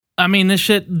I mean,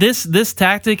 this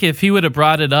tactic, if he would have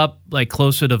brought it up like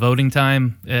closer to voting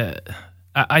time,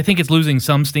 I think it's losing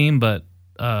some steam, but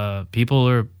people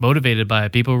are motivated by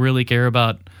it. People really care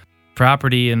about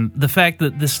property and the fact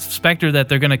that this specter that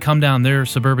they're going to come down their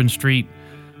suburban street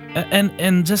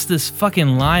and just this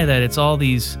fucking lie that it's all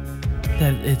these,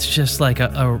 that it's just like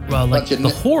like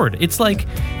the horde. It's like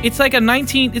a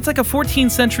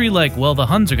 14th century, like, well, the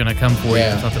Huns are going to come for you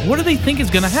or something. What do they think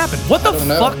is going to happen? What the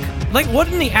fuck? Like, what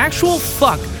in the actual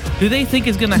fuck do they think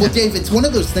is going to happen? Well, Dave, it's one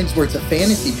of those things where it's a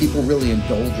fantasy people really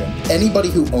indulge in. Anybody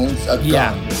who owns a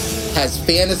gun has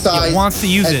fantasized... wants to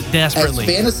use it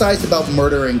desperately. Has fantasized about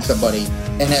murdering somebody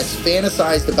and has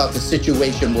fantasized about the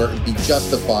situation where it would be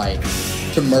justified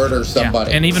to murder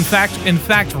somebody. Yeah. And even in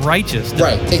fact righteous.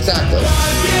 Right, exactly.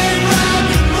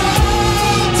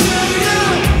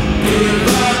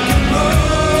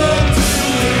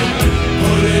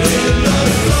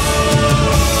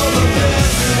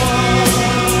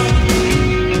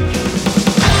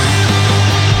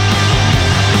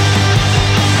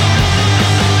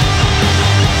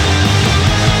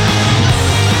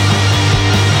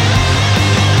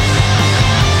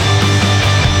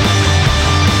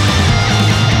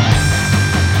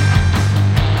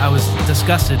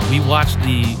 Disgusted. We watched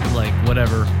the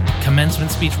whatever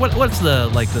commencement speech. What's the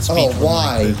speech? Oh,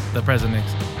 why? The president.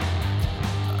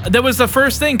 That was the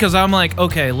first thing because I'm like,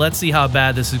 okay, let's see how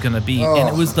bad this is going to be, and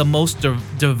it was the most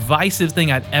divisive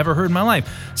thing I'd ever heard in my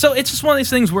life. So it's just one of these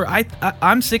things where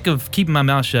I'm sick of keeping my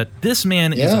mouth shut. This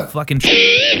man is a fucking.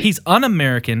 He's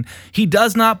un-American. He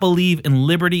does not believe in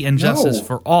liberty and justice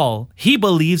for all. He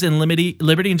believes in liberty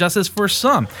and justice for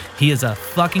some. He is a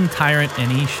fucking tyrant,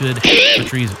 and he should for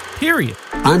treason. Period.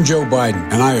 I'm Joe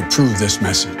Biden, and I approve this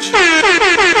message.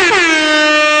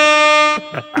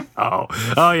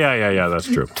 Oh, yeah, that's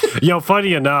true.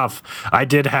 Funny enough, I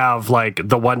did have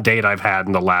the one date I've had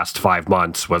in the last 5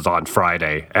 months was on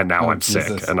Friday, and now I'm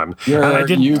sick, and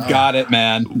you've got it,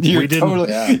 man. You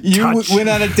went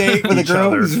on a date with a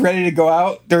girl who's ready to go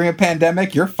out during a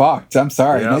pandemic. You're fucked. I'm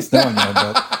sorry. Yep. Nice knowing you,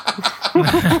 but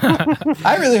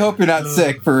I really hope you're not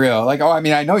sick for real.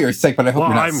 I know you're sick, but I hope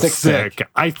you're not sick.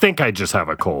 I think I just have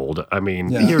a cold. I mean,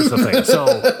 here's the thing. So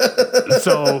it's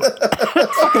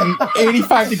fucking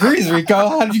 85 degrees, Rico.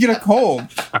 How did you get a cold?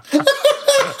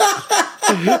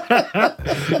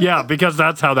 Yeah, because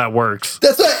that's how that works.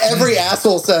 That's what every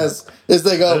asshole says, is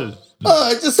they go,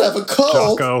 I just have a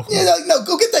cold. Jocko. Yeah, no,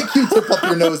 go get that Q-tip up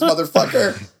your nose,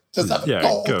 motherfucker. Just have a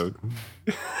cold. Go.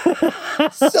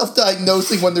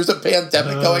 Self-diagnosing when there's a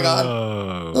pandemic going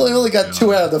on. I only got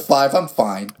 2 out of the 5. I'm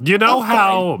fine. You know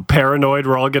how paranoid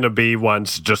we're all going to be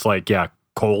once just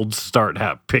colds start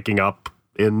picking up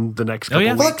in the next couple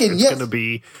weeks? It's going to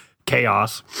be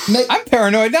chaos. I'm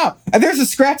paranoid now. And there's a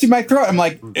scratch in my throat. I'm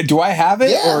like, do I have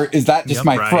it? Or is that just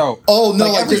my throat? Oh,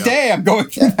 no. Every day I'm going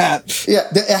through that. Yeah,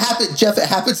 it happens, Jeff. It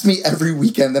happens to me every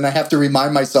weekend. And I have to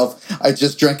remind myself I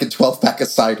just drank a 12-pack of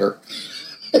cider.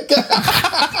 I'm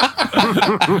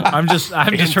just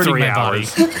hurting my body.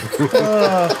 What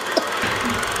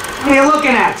are you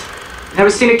looking at? Never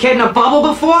seen a kid in a bubble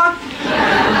before?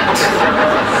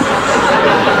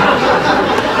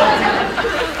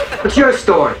 What's your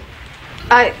story?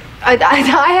 I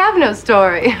have no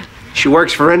story. She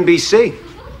works for NBC.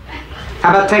 How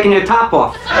about taking your top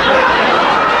off?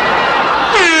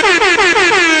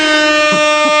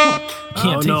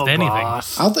 Can't taste anything.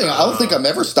 Boss. I don't think I've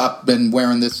ever been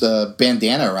wearing this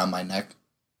bandana around my neck.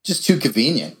 Just too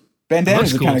convenient.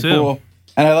 Bandanas are kind of cool.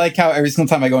 And I like how every single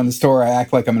time I go in the store, I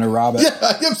act like I'm going to rob it.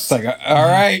 Yeah, it's like, all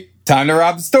right, time to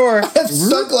rob the store. I have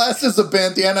sunglasses, a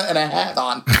bandana, and a hat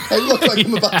on. I look like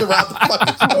I'm about to rob the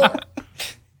fucking store.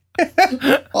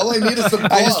 All I need is some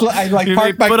gloves. I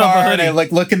park my car and I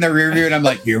look in the rear view and I'm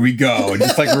like, here we go. And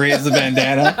just raise the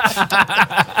bandana.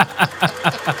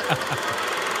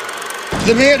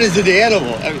 The man is an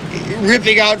animal.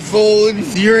 Ripping out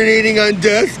phones, urinating on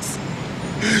desks.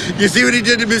 You see what he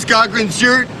did to Miss Cochran's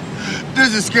shirt?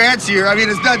 There's a scratch here. I mean,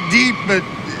 it's not deep, but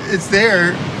it's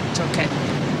there. It's okay.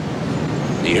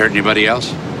 You heard anybody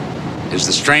else? Is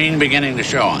the strain beginning to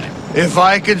show on him? If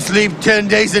I could sleep 10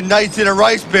 days and nights in a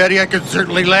rice paddy, I could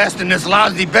certainly last in this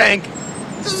lousy bank.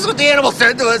 This is what the animal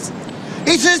said to us.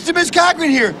 He says to Miss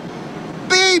Cochran here,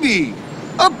 baby,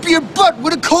 up your butt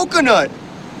with a coconut.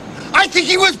 I think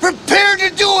he was prepared to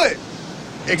do it.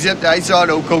 Except I saw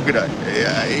no coconut.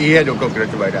 He had no coconut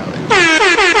to my knowledge.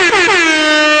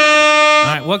 All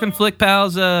right, welcome, Flick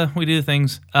Pals. We do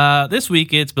things. This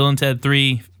week, it's Bill and Ted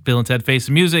 3 Bill and Ted Face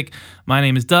the Music. My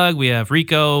name is Doug. We have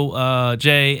Rico,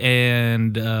 Jay,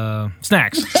 and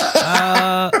Snacks.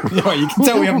 You can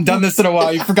tell we haven't done this in a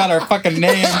while. You forgot our fucking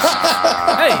names.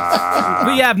 Hey,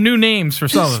 we have new names for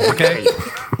some of them, okay?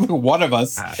 One of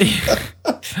us.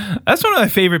 That's one of my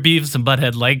favorite Beavis and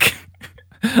Butthead, like,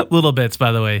 little bits,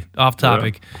 by the way, off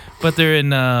topic. Yeah. But they're in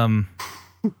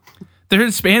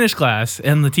Spanish class,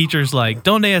 and the teacher's like,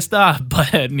 "Donde está,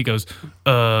 Butthead?" And he goes,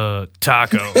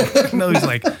 taco. No, he's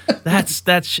like, that's.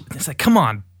 It's like, come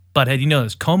on, Butthead, you know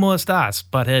this. ¿Cómo estás,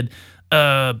 Butthead?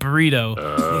 Burrito.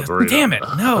 Goes, damn it,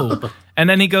 no. And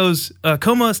then he goes,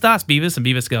 ¿Cómo estás, Beavis? And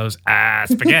Beavis goes,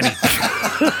 spaghetti.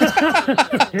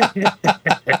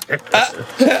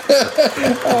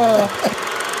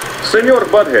 Señor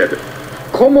Butthead,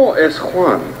 ¿cómo es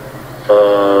Juan?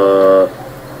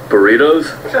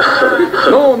 Burritos?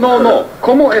 No.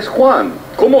 ¿Cómo es Juan?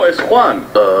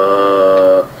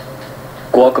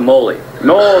 Guacamole.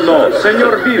 No.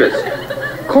 Señor Beavis,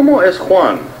 ¿cómo es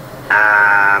Juan?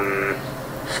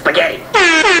 Spaghetti.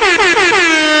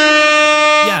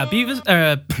 Yeah, Beavis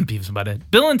and Butthead.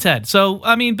 Bill and Ted. So,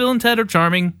 I mean, Bill and Ted are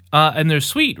charming, and they're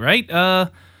sweet, right? I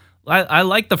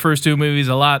like the first two movies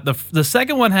a lot. The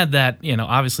second one had that,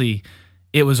 obviously,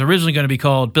 it was originally going to be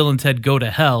called Bill and Ted Go to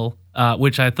Hell,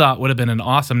 which I thought would have been an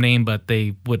awesome name, but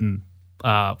they wouldn't.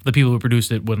 The people who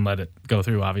produced it wouldn't let it go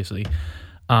through, obviously.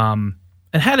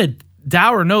 It had a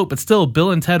dour note, but still, Bill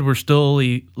and Ted were still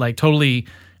like totally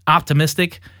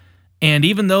optimistic. And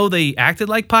even though they acted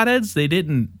like potheads, they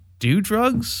didn't do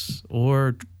drugs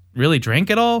or really drink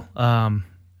at all. I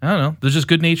don't know. They're just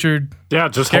good-natured. Yeah,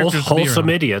 just wholesome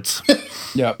idiots.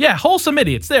 Yeah, wholesome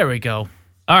idiots. There we go.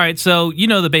 All right, so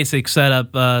the basic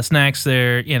setup. Snacks,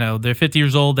 they're 50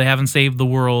 years old. They haven't saved the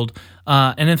world,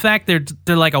 and in fact, they're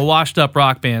like a washed-up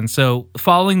rock band. So,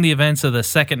 following the events of the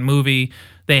second movie,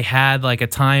 they had like a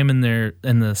time in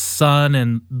the sun,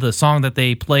 and the song that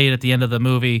they played at the end of the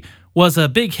movie was a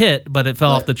big hit, but it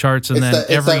fell off the charts, and then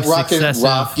every successive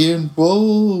rockin',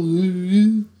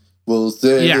 we'll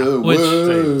say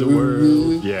the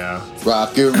word. Yeah.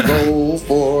 Rock and roll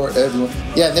for everyone.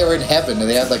 Yeah, they were in heaven, and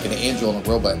they had like an angel and a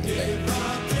robot in the thing.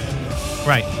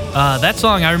 Right. That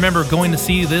song, I remember going to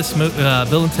see this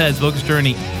Bill and Ted's Bogus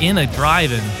Journey in a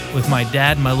drive-in with my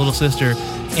dad and my little sister,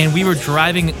 and we were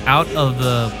driving out of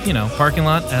the parking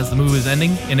lot as the movie was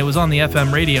ending, and it was on the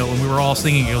FM radio, and we were all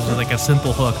singing. It was like a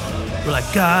simple hook. We're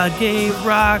like, God gave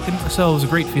rock, and so it was a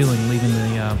great feeling leaving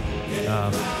the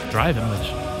drive-in,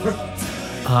 which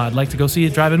I'd like to go see a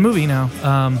drive-in movie now.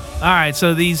 All right,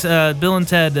 so these Bill and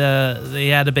Ted, they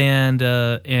had a band,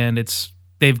 and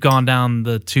they've gone down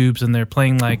the tubes, and they're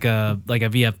playing like a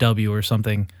VFW or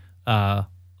something on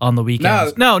the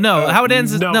weekends. No. How it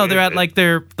ends is they're at like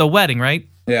the wedding, right?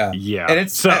 Yeah. And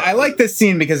it's I like this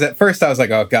scene because at first I was like,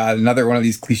 oh god, another one of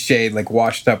these cliched like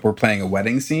washed up we're playing a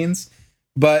wedding scenes.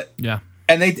 But yeah,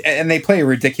 and they play a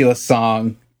ridiculous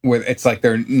song where it's like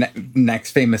their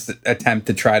next famous attempt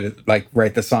to try to like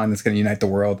write the song that's going to unite the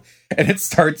world, and it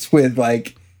starts with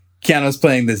like Keanu's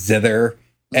playing the zither,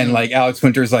 and like Alex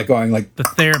Winter's like going like the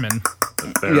theremin.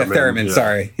 Theremin. Yeah.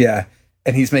 Sorry, yeah,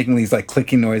 and he's making these like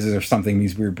clicking noises or something,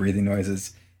 these weird breathing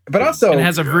noises, but also it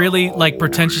has a really like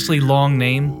pretentiously long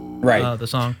name, right? The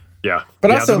song. Yeah, but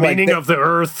also the meaning of the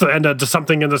earth and the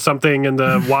something and the something and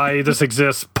the why this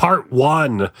exists. Part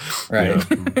 1, right?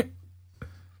 Yeah.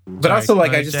 But also,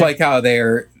 like, I just like how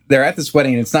they're at this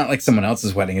wedding, and it's not like someone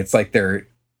else's wedding. It's like their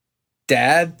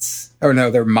dad's, or no,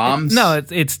 their mom's. No,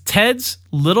 it's Ted's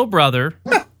little brother,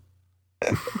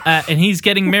 and he's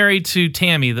getting married to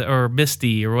Tammy or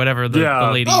Misty or whatever the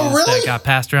lady is that got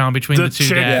passed around between the two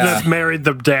dads. That married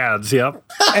the dads. Yep.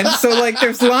 And so, like,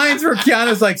 there's lines where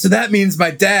Keanu's like, "So that means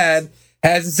my dad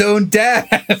has his own dad."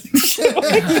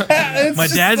 My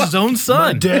dad's his own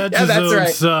son. My dad's his own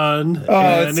son. Oh,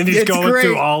 and then he's going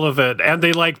through all of it. And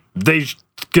they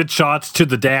get shots to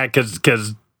the dad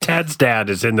because Ted's dad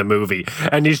is in the movie.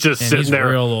 And he's just sitting there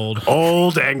real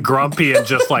old and grumpy and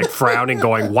just like frowning,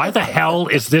 going, why the hell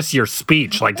is this your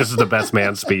speech? Like, this is the best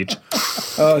man speech.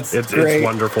 Oh, it's great. It's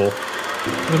wonderful.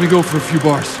 Let me go for a few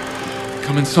bars.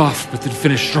 Come in soft, but then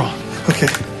finish strong. Okay.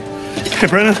 Hey,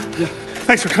 Brennan. Yeah.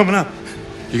 Thanks for coming up.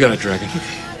 You got it, Dragon.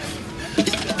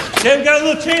 Yeah, we got a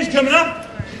little change coming up.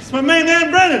 It's my main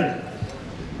man, Brennan.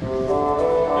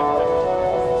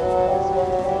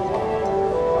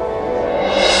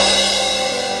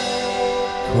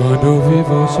 Quando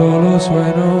vivo solo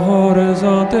sueno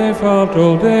horizonte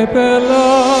falto de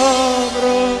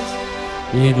palabras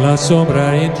y en la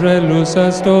sombra entre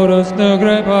luces todas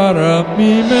negras para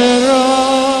mi mirada.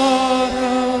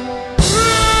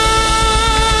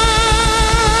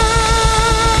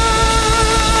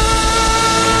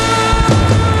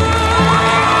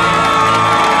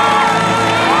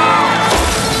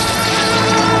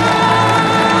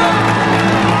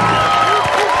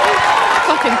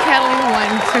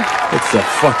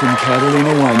 fucking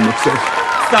Catalina wine mixer.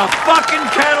 The fucking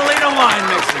Catalina wine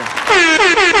mixer.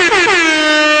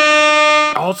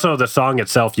 Also, the song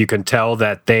itself, you can tell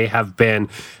that they have been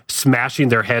smashing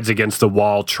their heads against the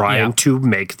wall trying to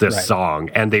make this song,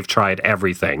 and they've tried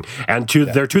everything. And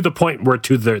they're to the point where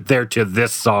they're to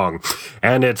this song,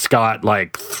 and it's got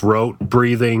like throat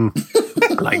breathing,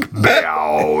 like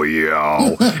bow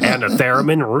yo, and a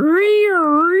theremin,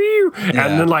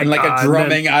 and then like a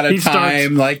drumming out of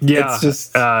time. It's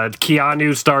just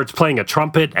Keanu starts playing a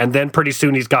trumpet, and then pretty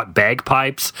soon he's got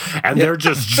bagpipes, and they're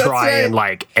just trying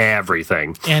like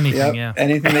everything. Anything,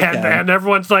 anything they can. And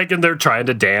everyone's like, and they're trying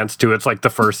to dance to it. It's like the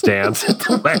first dance at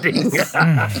the wedding.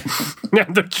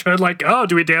 And they're trying like, oh,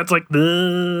 do we dance? Like, we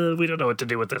don't know what to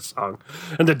do with this song.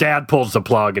 And the dad pulls the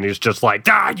plug, and he's just like,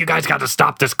 you guys got to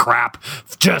stop this crap.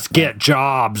 Just get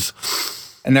jobs.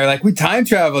 And they're like, we time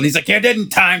traveled. And he's like, you didn't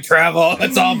time travel.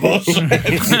 That's all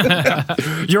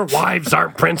bullshit. Your wives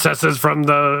aren't princesses from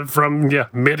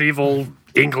medieval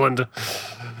England.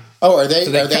 Oh, are they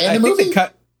in the movie?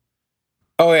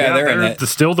 Oh yeah, they're in it.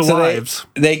 Still the wives.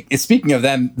 They speaking of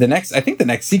them, the next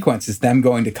sequence is them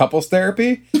going to couples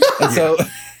therapy. And so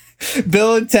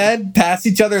Bill and Ted pass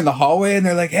each other in the hallway, and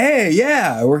they're like, "Hey,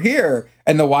 yeah, we're here."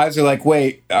 And the wives are like,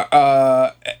 "Wait,"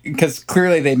 because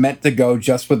clearly they meant to go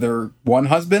just with their one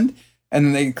husband, and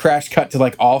then they crash cut to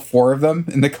like all four of them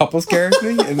in the couples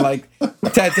therapy, and like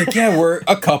Ted's like, "Yeah, we're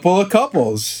a couple of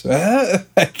couples,"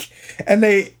 and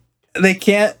they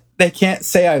can't. They can't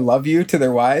say "I love you" to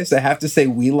their wives. They have to say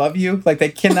 "we love you." Like they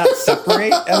cannot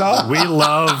separate at all. We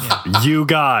love you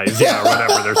guys. Yeah,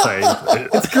 whatever they're saying.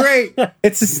 It's great.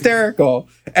 It's hysterical.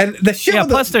 And the shit. Yeah.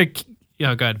 Plus, they're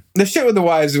good. The shit with the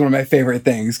wives is one of my favorite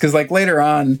things because, like, later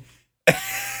on, I'm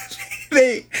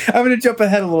going to jump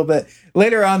ahead a little bit.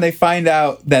 Later on, they find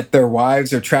out that their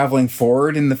wives are traveling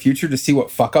forward in the future to see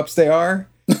what fuck ups they are,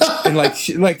 and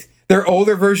like. Their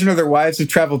older version of their wives have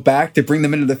traveled back to bring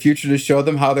them into the future to show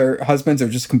them how their husbands are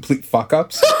just complete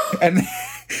fuck-ups.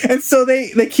 and so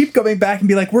they keep going back and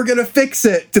be like, we're going to fix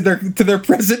it to their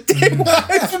present day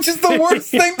wives, which is the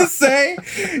worst thing to say.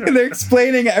 And they're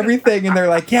explaining everything and they're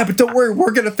like, yeah, but don't worry,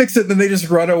 we're going to fix it. And then they just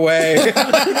run away. It's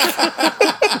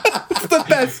the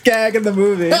best gag in the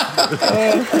movie.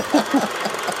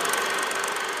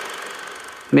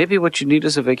 Maybe what you need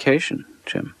is a vacation,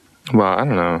 Jim. Well, I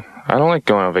don't know. I don't like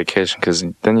going on vacation because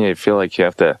then you feel like you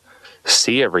have to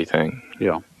see everything.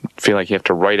 Yeah. Feel like you have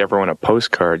to write everyone a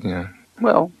postcard. You know?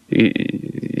 Well,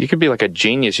 you could be like a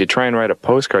genius. You try and write a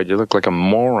postcard, you look like a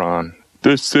moron.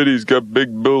 This city's got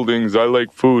big buildings. I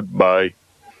like food. Bye.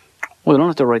 Well, you don't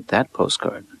have to write that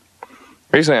postcard.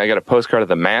 Recently, I got a postcard of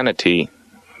the manatee.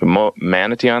 The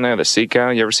manatee on there, the sea cow.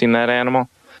 You ever seen that animal?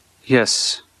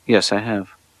 Yes, I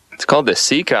have. It's called the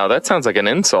sea cow. That sounds like an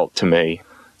insult to me.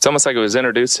 It's almost like it was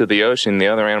introduced to the ocean. The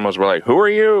other animals were like, who are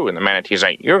you? And the manatee's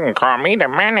like, you can call me the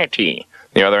manatee.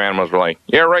 The other animals were like,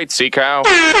 yeah, right, sea cow. The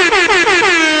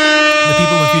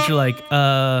people in the future, like,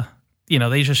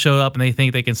 they just show up and they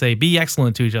think they can say, be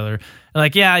excellent to each other. And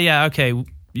like, yeah, okay,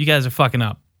 you guys are fucking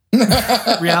up.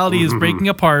 Reality is breaking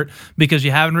apart because you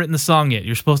haven't written the song yet.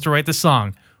 You're supposed to write the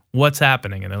song. What's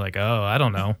happening? And they're like, oh, I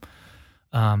don't know.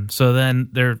 So then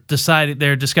they're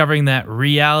discovering that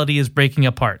reality is breaking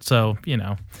apart. So,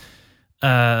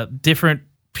 different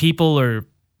people are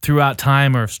throughout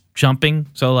time are jumping.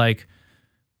 So like,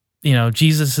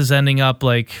 Jesus is ending up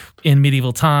like in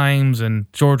medieval times and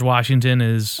George Washington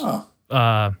is,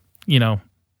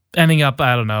 ending up,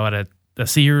 I don't know, at a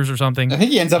Sears or something. I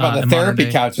think he ends up on the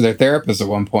therapy couch with their therapist at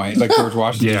one point. Like George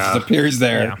Washington just appears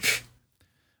there. Yeah.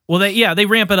 Well, they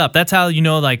ramp it up. That's how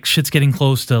like shit's getting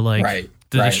close to like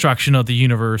the destruction of the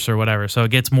universe or whatever. So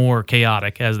it gets more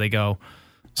chaotic as they go.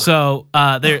 So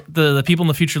the people in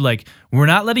the future like, we're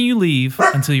not letting you leave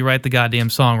until you write the goddamn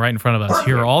song right in front of us.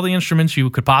 Here are all the instruments you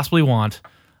could possibly want.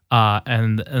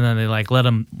 And then they like let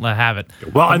have it.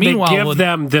 Well, and they give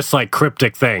them this like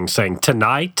cryptic thing saying,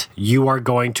 tonight you are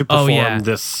going to perform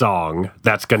this song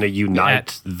that's going to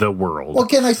unite the world. Well,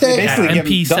 can I say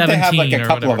basically don't they have like a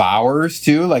couple of hours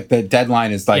too? Like the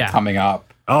deadline is like coming up.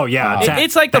 Oh yeah,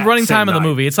 it's like the running time of the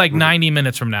movie. It's like 90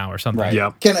 minutes from now or something. Right.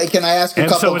 Yep. Can I ask a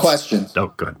couple of questions?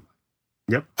 Oh, good.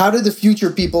 Yep. How did the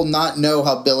future people not know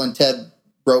how Bill and Ted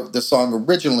wrote the song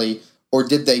originally, or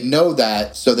did they know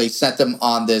that so they sent them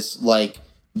on this like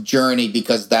journey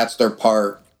because that's their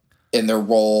part in their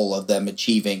role of them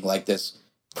achieving like this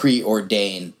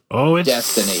preordained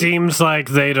destiny? Seems like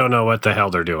they don't know what the hell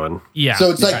they're doing. Yeah.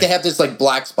 So it's like they have this like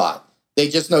black spot. They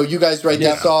just know you guys write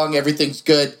that song, everything's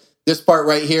good. This part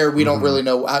right here, we don't really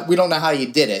know. We don't know how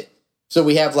you did it. So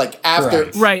we have like after.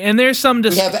 Right. And there's some.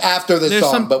 We have after the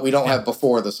song, but we don't have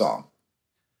before the song.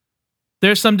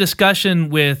 there's some discussion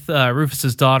with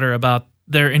Rufus's daughter about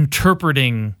they're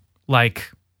interpreting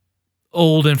like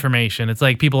old information. It's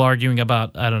like people arguing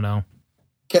about, I don't know,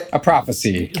 a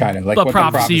prophecy, kind of like a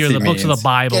prophecy or the books of the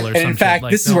Bible or something. In fact,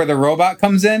 this is where the robot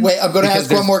comes in. Wait, I'm going to ask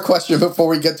one more question before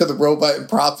we get to the robot and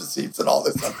prophecies and all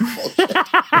this other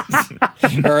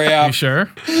bullshit. Hurry up. You sure?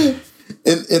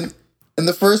 In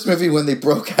the first movie, when they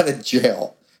broke out of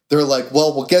jail, they're like,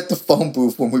 well, we'll get the phone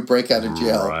booth when we break out of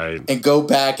jail and go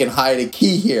back and hide a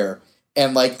key here.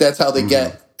 And like, that's how they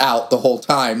get out the whole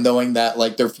time, knowing that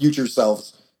like their future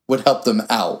selves would help them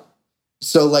out.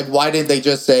 So, like, why didn't they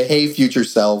just say, hey, future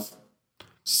self,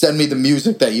 send me the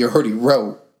music that you already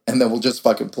wrote, and then we'll just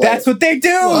fucking play That's what they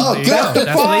do. Oh, God.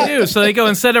 That's what they do. So they go,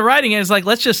 instead of writing it, it's like,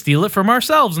 let's just steal it from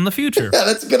ourselves in the future. Yeah,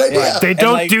 that's a good idea. Yeah. They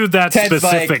don't do that Ted's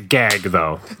specific gag,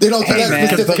 though. They don't do that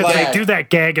specific Because gag. they do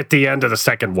that gag at the end of the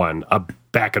second one,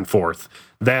 back and forth.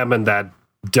 Them and that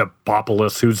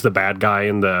Depopoulos, who's the bad guy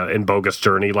in Bogus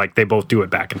Journey, like, they both do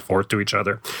it back and forth to each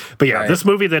other. But yeah, this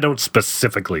movie, they don't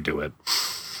specifically do it.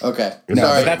 Okay.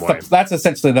 No, that's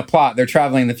essentially the plot. They're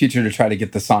traveling in the future to try to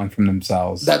get the song from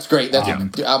themselves. That's great.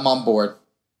 I'm on board.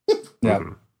 Yeah.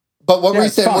 But what were you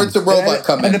saying? Where's the robot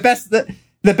come in? And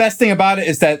the best thing about it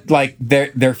is that like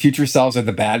their future selves are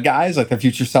the bad guys. Like their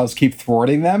future selves keep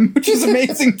thwarting them, which is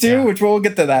amazing too. Which we'll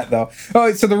get to that though.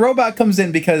 Oh, so the robot comes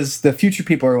in because the future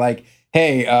people are like,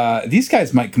 hey, these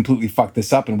guys might completely fuck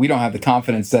this up, and we don't have the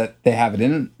confidence that they have it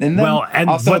in them. Well,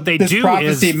 and also, what they this do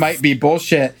prophecy might be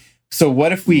bullshit. So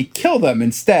what if we kill them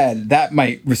instead? That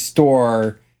might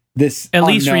restore this at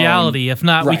least unknown reality. If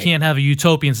not, we can't have a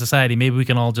utopian society. Maybe we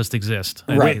can all just exist.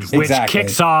 Which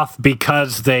kicks off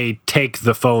because they take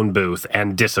the phone booth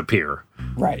and disappear.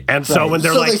 Right. And so when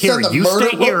they're like, here, you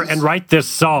stay here and write this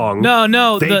song.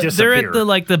 No, they they're at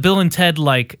the Bill and Ted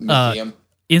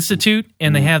Institute,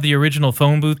 and they have the original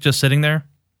phone booth just sitting there,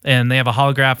 and they have a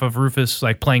holograph of Rufus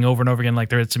like playing over and over again like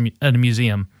they're at a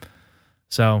museum.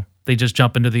 So they just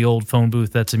jump into the old phone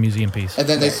booth that's a museum piece. And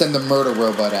then they send the murder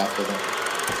robot after them.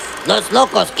 Los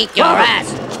locos kick your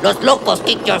ass. Los locos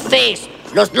kick your face.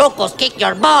 Los locos kick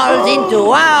your balls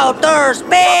into outer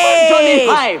space.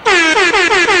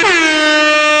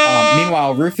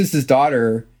 Meanwhile, Rufus's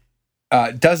daughter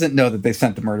doesn't know that they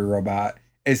sent the murder robot.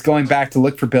 Is going back to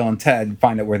look for Bill and Ted and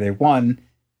find out where they've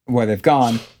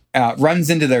gone. Runs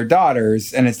into their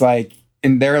daughters, and it's like,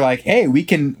 and they're like, hey, we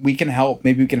can help.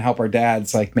 Maybe we can help our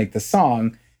dads like make the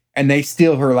song. And they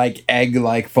steal her like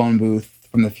egg-like phone booth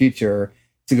from the future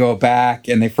to go back.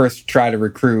 And they first try to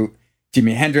recruit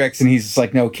Jimi Hendrix, and he's just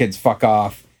like, no, kids, fuck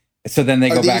off. So then they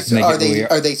go back and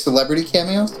are they celebrity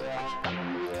cameos?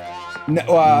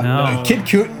 No. Kid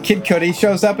Cudi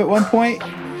shows up at one point.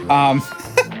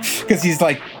 Because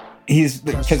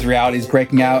because reality's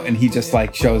breaking out, and he just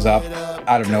like shows up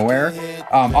out of nowhere.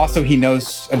 Also, he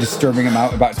knows a disturbing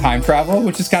amount about time travel,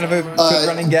 which is kind of a good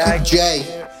running gag.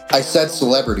 Jay, I said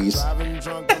celebrities.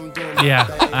 Yeah,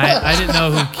 I didn't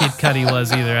know who Kid Cudi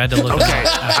was either. I had to look. Okay,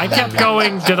 I kept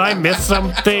going. Did I miss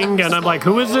something? And I'm like,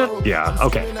 who is it? Yeah.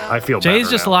 Okay, I feel. Jay's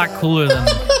just a lot cooler than.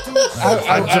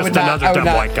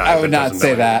 I would not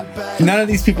say that. None of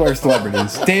these people are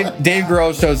celebrities. Dave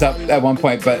Grohl shows up at one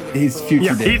point, but he's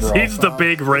future Dave Grohl. He's the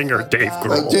big ringer, Dave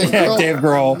Grohl. Dave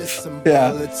Grohl.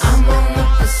 Yeah. I'm on the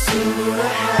pursuit of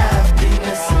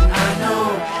happiness, and I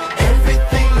know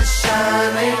everything that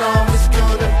shine ain't always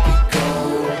gonna be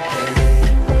gold.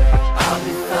 I'll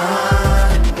be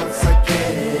fine once I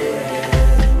get it.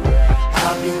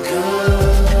 I'll be good.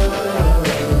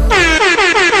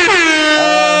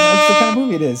 That's the kind of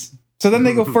movie it is. So then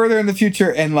they go further in the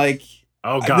future, and like,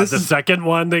 oh god, the second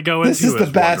one they go into is the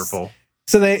best. Wonderful.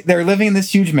 So they're living in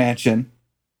this huge mansion,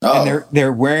 and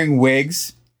they're wearing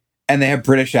wigs, and they have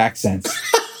British accents,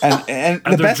 and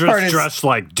the best part is dressed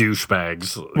like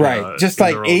douchebags, right? Just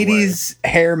like 80s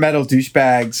hair metal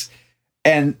douchebags,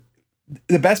 and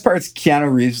the best part is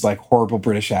Keanu Reeves' like horrible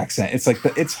British accent. It's like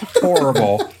it's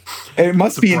horrible. It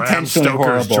must be intentionally Stoker's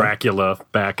horrible. Dracula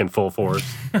back in full force.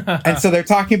 And so they're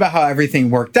talking about how everything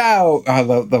worked out, how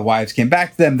the wives came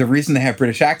back to them. The reason they have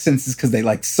British accents is because they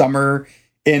like summer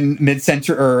in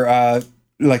mid-century or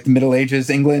like the Middle Ages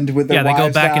England with their wives. Yeah, they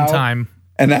go back in time.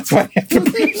 And that's why they have the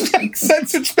British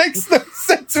accents, which makes no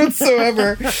sense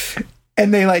whatsoever.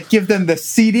 And they like give them the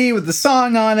CD with the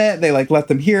song on it. They like let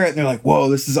them hear it. And they're like, whoa,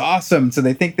 this is awesome. So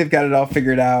they think they've got it all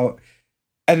figured out.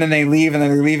 And then they leave, and then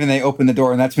they leave, and they open the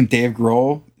door. And that's when Dave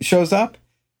Grohl shows up.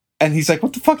 And he's like,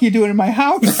 what the fuck are you doing in my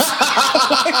house?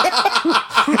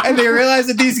 And they realize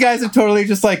that these guys have totally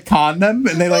just like conned them.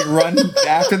 And they like run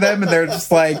after them. And they're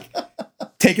just like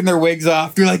taking their wigs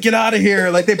off. They're like, get out of here.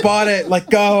 Like, they bought it. Like,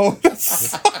 go.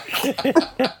 It's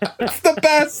the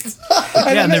best.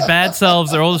 And their bad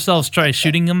selves, their older selves try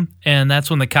shooting them. And that's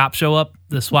when the cops show up,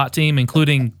 the SWAT team,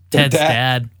 including Ted's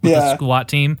dad with the SWAT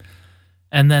team.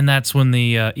 And then that's when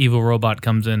the evil robot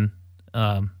comes in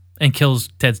and kills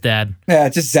Ted's dad. Yeah,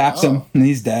 it just zaps him and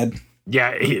he's dead.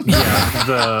 Yeah,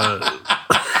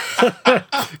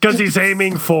 because he's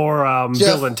aiming for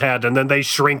Bill and Ted, and then they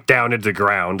shrink down into the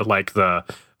ground like the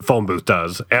phone booth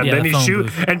does, and then he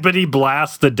shoots, but he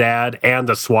blasts the dad and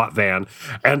the SWAT van,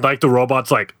 and like the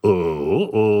robot's like,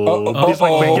 he's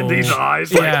like making these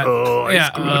eyes, like, I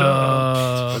screwed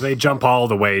up. They jump all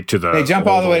the way to the. They jump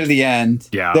all the way to the end.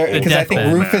 Yeah, because I think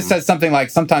Rufus says something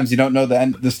like, sometimes you don't know the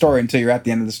end of the story until you're at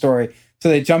the end of the story. So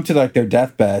they jump to like their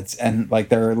deathbeds, and like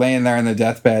they're laying there in their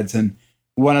deathbeds, and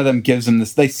one of them gives them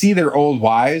this. They see their old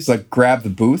wives like grab the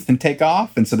booth and take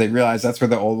off, and so they realize that's where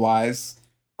the old wives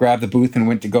grabbed the booth and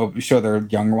went to go show their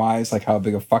young wives like how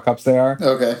big of fuck ups they are.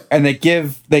 Okay. And they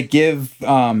give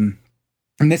and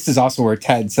this is also where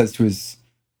Ted says to his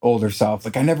older self,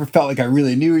 like, I never felt like I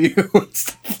really knew you.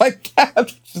 Stuff like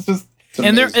that.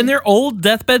 And their old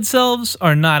deathbed selves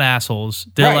are not assholes.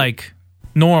 They're like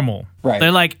normal. Right.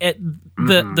 They're like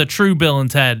the true Bill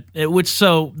and Ted,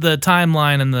 so the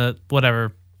timeline and the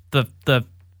whatever, the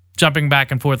jumping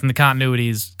back and forth in the continuity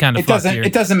is kind of fucked here.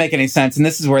 It doesn't make any sense. And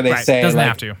this is where they say, it doesn't like,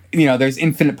 have to. You know, there's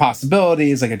infinite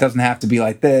possibilities. Like, it doesn't have to be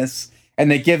like this. And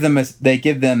they give them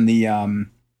the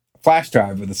flash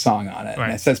drive with a song on it. Right.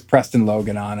 And it says Preston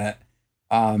Logan on it.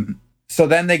 So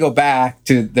then they go back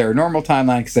to their normal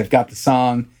timeline because they've got the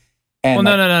song. And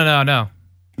no. Oh,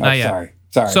 Not yet.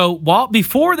 Sorry. So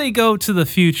before they go to the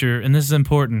future, and this is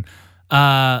important,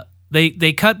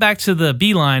 they cut back to the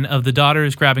beeline of the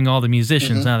daughters grabbing all the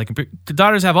musicians. Now the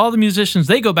daughters have all the musicians.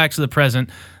 They go back to the present.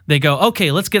 They go,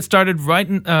 okay, let's get started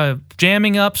writing,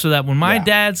 jamming up, so that when our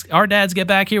dads get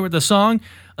back here with the song,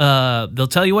 they'll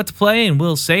tell you what to play, and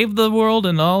we'll save the world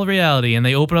and all reality. And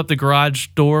they open up the garage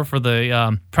door for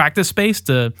the practice space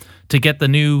to get the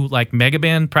new like mega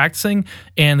band practicing.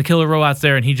 And the killer robot's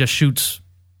there, and he just shoots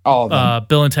all of them.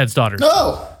 Bill and Ted's daughters.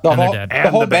 No, the whole band. The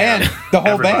whole band. Too. The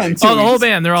whole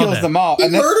band. They're all kills dead. them all. He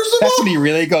and murders them that's all? when he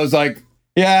really goes like,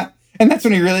 yeah. And that's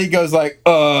when he really goes like,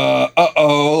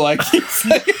 like he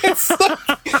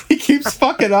keeps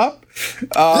fucking up.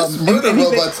 This murder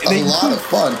robot's a lot of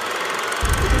fun.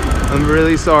 I'm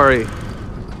really sorry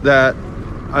that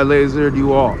I lasered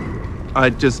you all.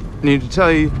 I just need to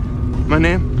tell you my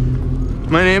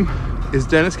name is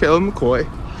Dennis Caleb McCoy,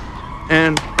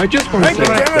 and I just want to say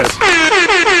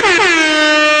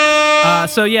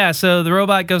So the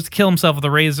robot goes to kill himself with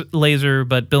a laser,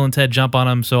 but Bill and Ted jump on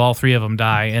him, so all three of them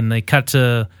die, and they cut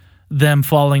to them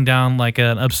falling down like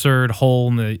an absurd hole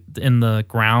in the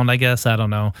ground, I guess. I don't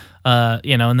know.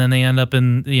 And then they end up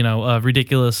in, a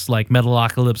ridiculous like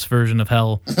Metalocalypse version of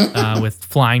hell with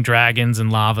flying dragons and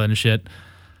lava and shit.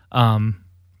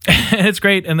 It's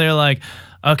great, and they're like,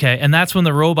 okay, and that's when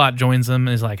the robot joins them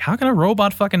and is like, how can a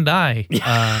robot fucking die?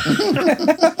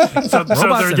 So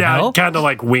they're kind of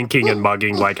like winking and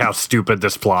mugging like how stupid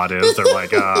this plot is. They're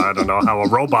like, I don't know how a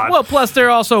robot. Well, plus they're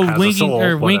also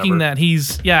winking winking that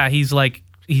he's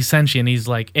sentient. He's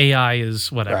like, AI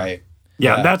is whatever. Right.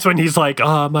 Yeah, that's when he's like,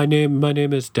 my name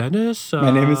is Dennis.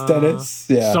 My name is Dennis.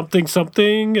 Yeah.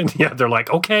 Something. And yeah, they're like,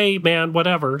 okay, man,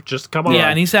 whatever. Just come on. Yeah,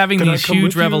 and he's having these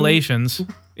huge revelations.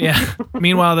 Yeah.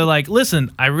 Meanwhile, they're like,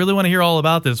 listen, I really want to hear all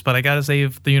about this, but I got to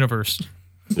save the universe.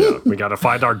 Yeah, we got to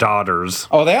find our daughters.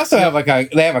 Oh, they also have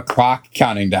a clock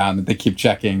counting down that they keep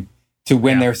checking to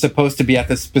when they're supposed to be at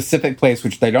the specific place,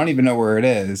 which they don't even know where it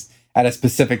is, at a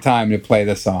specific time to play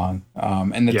the song.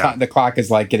 And the clock is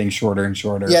like getting shorter and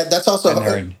shorter. Yeah, that's also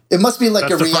it must be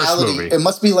like a reality. It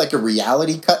must be like a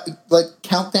reality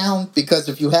countdown, because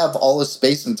if you have all the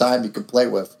space and time you can play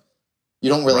with, you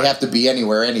don't really have to be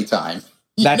anywhere anytime.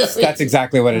 That's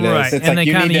exactly what it is. Right. It's and like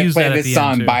you need to play this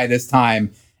song by this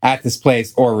time at this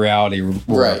place, or reality will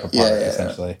work apart,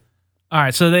 essentially. All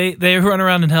right, so they run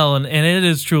around in hell, and it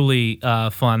is truly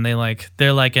fun. They're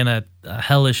like in a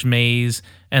hellish maze,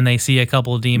 and they see a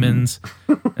couple of demons,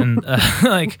 and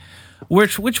like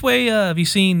which way have you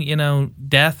seen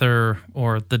Death or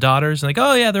the daughters? And like,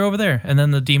 oh yeah, they're over there. And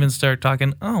then the demons start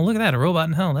talking. Oh, look at that, a robot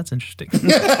in hell. That's interesting.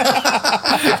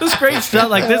 Just great stuff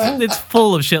like this. It's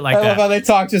full of shit like that. I love how they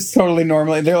talk just totally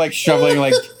normally. They're like shoveling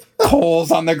like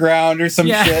coals on the ground or some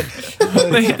shit.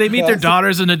 They meet their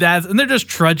daughters and their dads, and they're just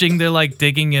trudging. They're like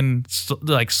digging in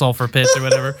like sulfur pits or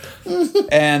whatever.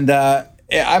 And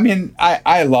I mean,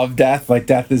 I love Death. Like,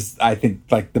 Death is, I think,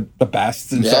 like the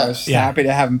best, and so I was just happy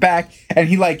to have him back. And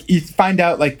you find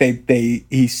out like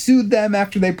he sued them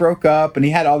after they broke up, and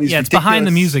he had all these it's behind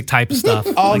the music type stuff,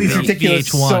 all like these ridiculous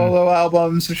VH1 solo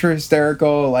albums, which were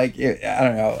hysterical. Like, I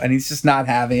don't know, and he's just not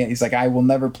having it. He's like, I will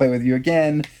never play with you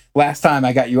again. Last time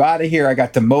I got you out of here, I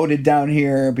got demoted down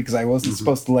here because I wasn't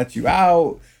supposed to let you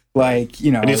out. Like,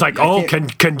 you know, and he's like, "Oh,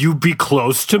 can you be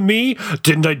close to me?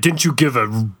 Didn't you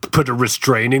put a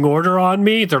restraining order on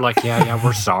me?" They're like, "Yeah,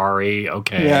 we're sorry.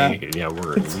 Okay,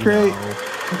 we're." It's great.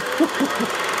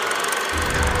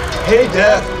 Hey,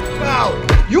 Death. Wow,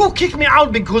 you kicked me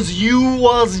out because you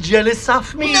was jealous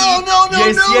of me. No,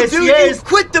 dude. Yes. You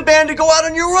quit the band to go out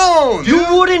on your own. You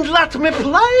wouldn't let me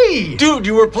play. Dude,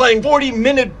 you were playing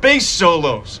 40-minute bass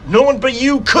solos. No one but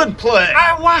you could play.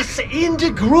 I was in the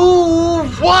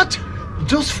groove. What?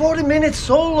 Those 40-minute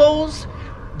solos,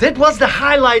 that was the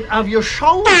highlight of your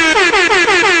show.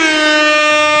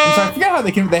 So I forget how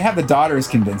they have the daughters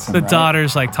convince him. The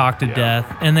daughters like talk to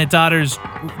Death, and the daughters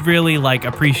really like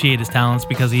appreciate his talents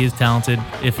because he is talented.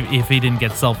 If he didn't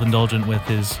get self-indulgent with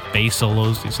his bass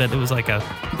solos, he said it was like a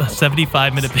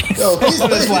 75-minute bass. Oh, his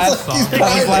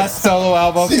last solo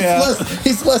album.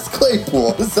 He's less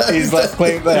Claypool. He's less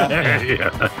Claypool.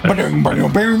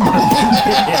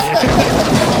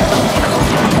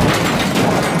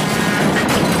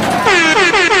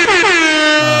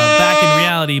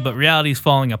 But reality's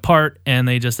falling apart, and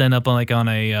they just end up on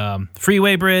a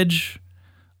freeway bridge,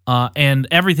 and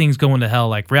everything's going to hell.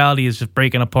 Like, reality is just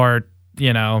breaking apart.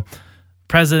 You know,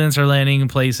 presidents are landing in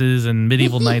places, and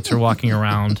medieval knights are walking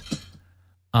around.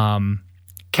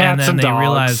 Cats and dogs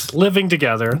realize living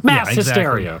together, mass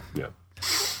hysteria. Yeah.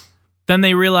 Then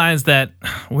they realize that,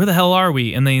 where the hell are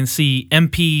we? And they see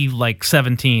MP like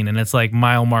 17, and it's like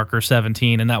mile marker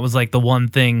 17, and that was like the one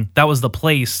thing, that was the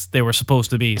place they were supposed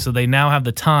to be. So they now have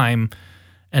the time,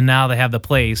 and now they have the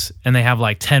place, and they have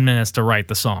like 10 minutes to write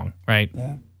the song, right?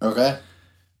 Yeah. Okay.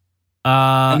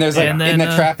 And there's like in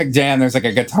the traffic jam, there's like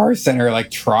a Guitar Center like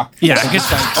truck. Yeah,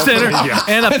 Guitar Center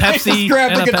and a Pepsi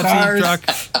truck.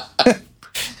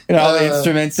 And all the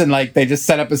instruments, and like they just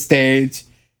set up a stage.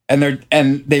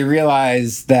 And they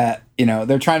realize that, you know,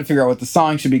 they're trying to figure out what the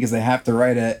song should be because they have to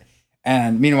write it.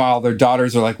 And meanwhile, their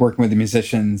daughters are like working with the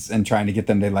musicians and trying to get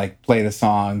them to like play the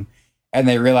song. And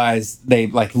they realize they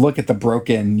like look at the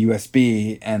broken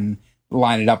USB and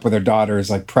line it up with their daughters,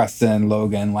 like Preston,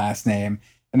 Logan, last name.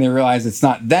 And they realize it's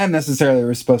not them necessarily who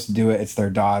are supposed to do it, it's their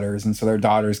daughters. And so their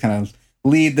daughters kind of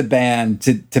lead the band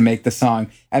to make the song.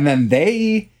 And then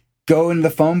they go into the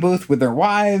phone booth with their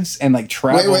wives and like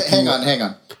travel. Wait, hang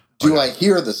on. Do I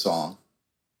hear the song?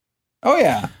 Oh,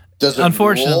 yeah. Does it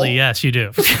Unfortunately, roll? yes, you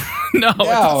do.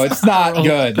 No, it's not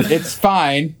good. It's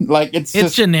fine. Like it's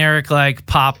just generic, like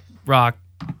pop rock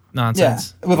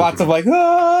nonsense. Yeah, with lots of like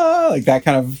that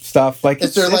kind of stuff. Like,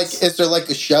 is there like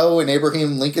a show and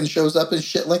Abraham Lincoln shows up and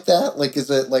shit like that? Like, is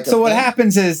it like? So what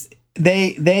happens is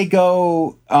they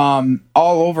go all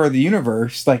over the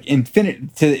universe, like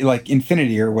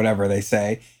infinity or whatever they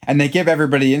say, and they give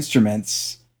everybody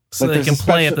instruments. So like they can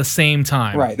play at the same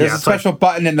time. Right. There's a special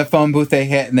button in the phone booth they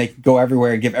hit, and they go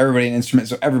everywhere and give everybody an instrument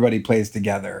so everybody plays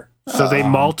together. So they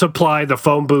multiply, the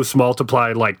phone booths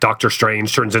multiply, like Doctor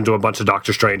Strange turns into a bunch of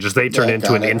Doctor Stranges. They turn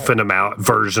into an infinite amount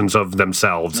versions of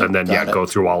themselves and then, go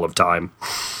through all of time.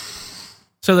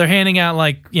 So they're handing out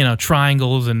like, you know,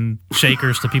 triangles and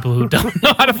shakers to people who don't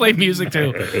know how to play music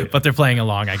too, but they're playing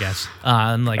along, I guess.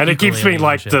 And it keeps being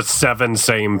like the 7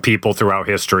 same people throughout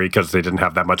history because they didn't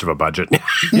have that much of a budget.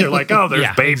 You're like, oh, there's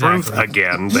Babe Ruth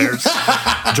again. There's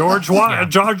George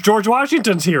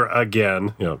Washington's here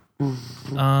again. Yeah.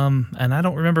 And I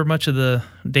don't remember much of the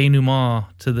denouement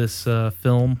to this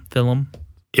film.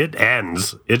 It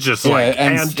ends. It's just done. It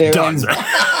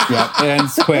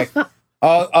ends quick.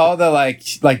 All the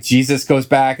like Jesus goes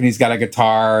back and he's got a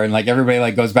guitar and like everybody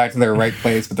like goes back to their right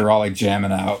place, but they're all like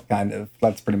jamming out, kind of.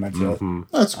 That's pretty much it.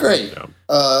 That's great.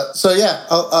 So yeah,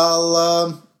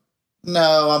 I'll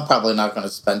no, I'm probably not going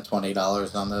to spend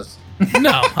 $20 on this.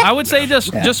 No, I would say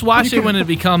just watch it when it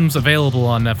becomes available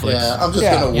on Netflix. Yeah, I'm just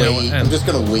gonna wait. I'm just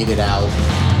gonna wait it out.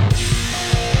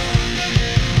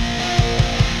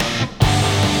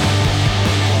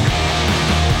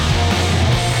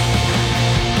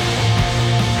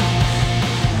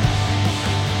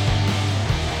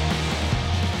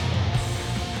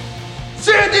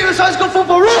 San Dimas High School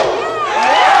football room!